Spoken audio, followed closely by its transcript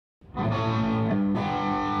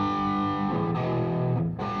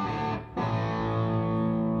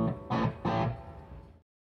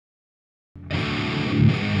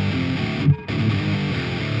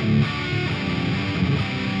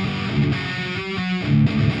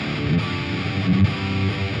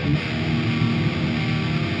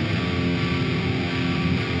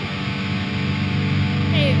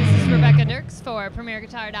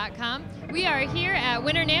PremierGuitar.com. We are here at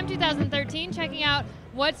Winter NAMM 2013 checking out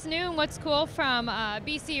what's new and what's cool from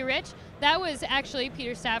BC Rich. That was actually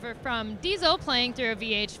Peter Stafford from Diesel playing through a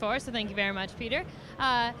VH4, so thank you very much, Peter.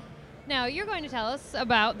 Now you're going to tell us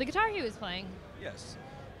about the guitar he was playing. Yes,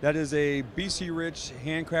 that is a BC Rich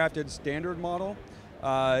handcrafted standard model.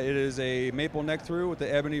 It is a maple neck through with the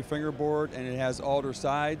ebony fingerboard, and it has alder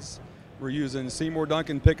sides. We're using Seymour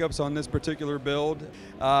Duncan pickups on this particular build.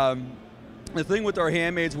 The thing with our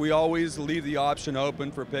handmaids, we always leave the option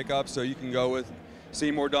open for pickups, so you can go with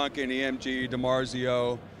Seymour Duncan, EMG,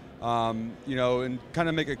 DiMarzio, you know, and kind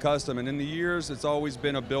of make it custom. And in the years, it's always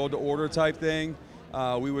been a build-to-order type thing.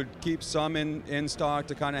 We would keep some in stock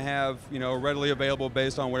to kind of have, you know, readily available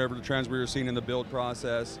based on whatever the trends we were seeing in the build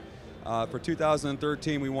process. For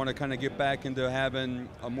 2013, we want to kind of get back into having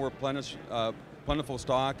a more plentiful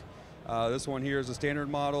stock. This one here is a standard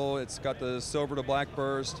model. It's got the silver to black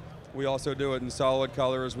burst. We also do it in solid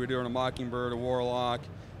colors. We're doing a Mockingbird, a Warlock.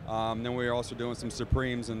 Then we're also doing some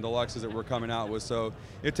Supremes and Deluxes that we're coming out with. So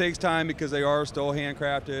it takes time because they are still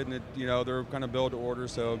handcrafted, and you know, they're kind of build to order.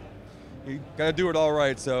 So you got to do it all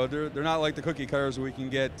right. So they're not like the cookie cutters we can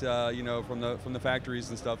get, you know, from the factories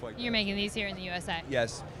and stuff like that. You're making these here in the USA?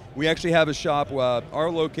 Yes. We actually have a shop. Our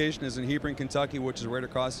location is in Hebron, Kentucky, which is right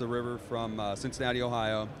across the river from Cincinnati,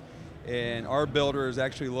 Ohio. And our builder is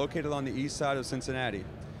actually located on the east side of Cincinnati.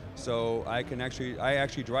 So I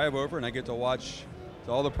actually drive over and I get to watch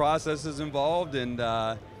all the processes involved, and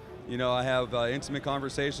you know, I have intimate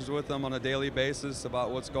conversations with them on a daily basis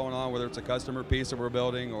about what's going on, whether it's a customer piece that we're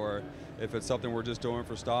building or if it's something we're just doing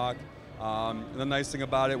for stock. The nice thing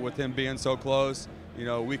about it, with him being so close, you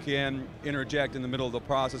know, we can interject in the middle of the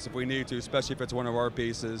process if we need to, especially if it's one of our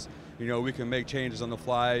pieces. You know, we can make changes on the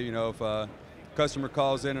fly. You know, if a customer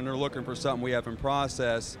calls in and they're looking for something we have in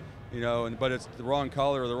process, you know, but it's the wrong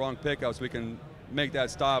color or the wrong pickups, we can make that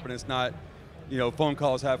stop, and it's not, you know, phone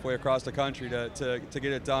calls halfway across the country to get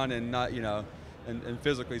it done and not, you know, and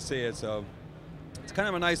physically see it. So it's kind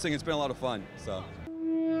of a nice thing. It's been a lot of fun. So.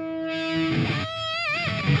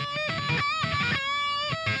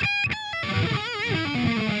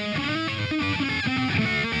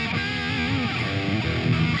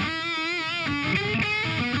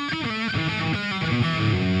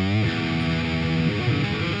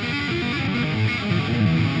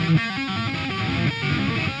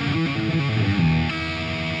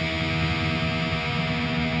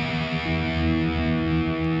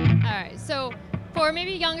 For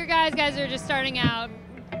maybe younger guys that are just starting out,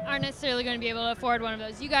 aren't necessarily going to be able to afford one of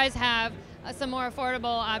those, you guys have some more affordable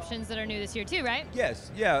options that are new this year too, right? Yes,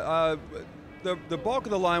 yeah. The bulk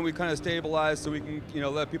of the line we kind of stabilized, so we can, you know,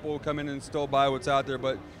 let people come in and still buy what's out there.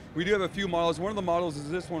 But we do have a few models. One of the models is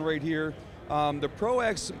this one right here. The Pro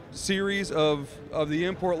X series of the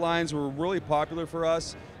import lines were really popular for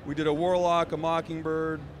us. We did a Warlock, a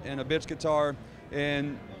Mockingbird, and a Bich guitar,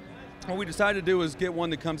 and what we decided to do is get one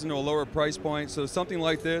that comes into a lower price point. So something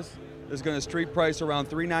like this is going to street price around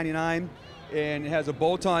 $399, and it has a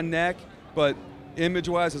bolt-on neck, but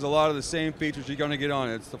image-wise has a lot of the same features you're going to get on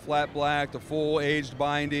it. It's the flat black, the full aged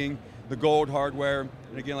binding, the gold hardware,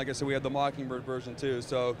 and again, like I said, we have the Mockingbird version too.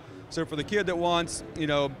 So for the kid that wants, you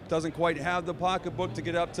know, doesn't quite have the pocketbook to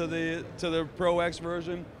get up to the Pro X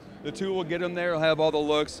version, the tool will get them there. It'll have all the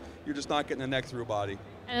looks. You're just not getting the neck through body.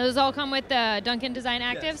 And those all come with the Duncan Design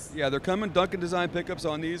Actives? Yes. Yeah, they're coming Duncan Design pickups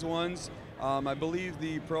on these ones. I believe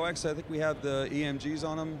the Pro X, I think we have the EMGs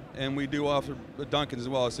on them, and we do offer the Duncans as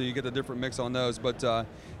well, so you get a different mix on those. But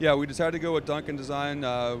yeah, we decided to go with Duncan Design.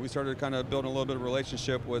 We started kind of building a little bit of a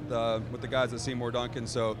relationship with the guys at Seymour Duncan.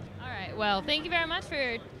 So. All right, well, thank you very much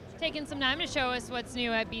for taking some time to show us what's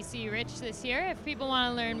new at BC Rich this year. If people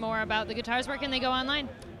want to learn more about the guitars, where can they go online?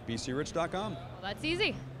 BCRich.com. Well, that's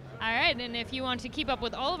easy. All right, and if you want to keep up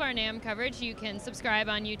with all of our NAMM coverage, you can subscribe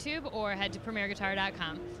on YouTube or head to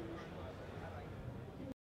PremierGuitar.com.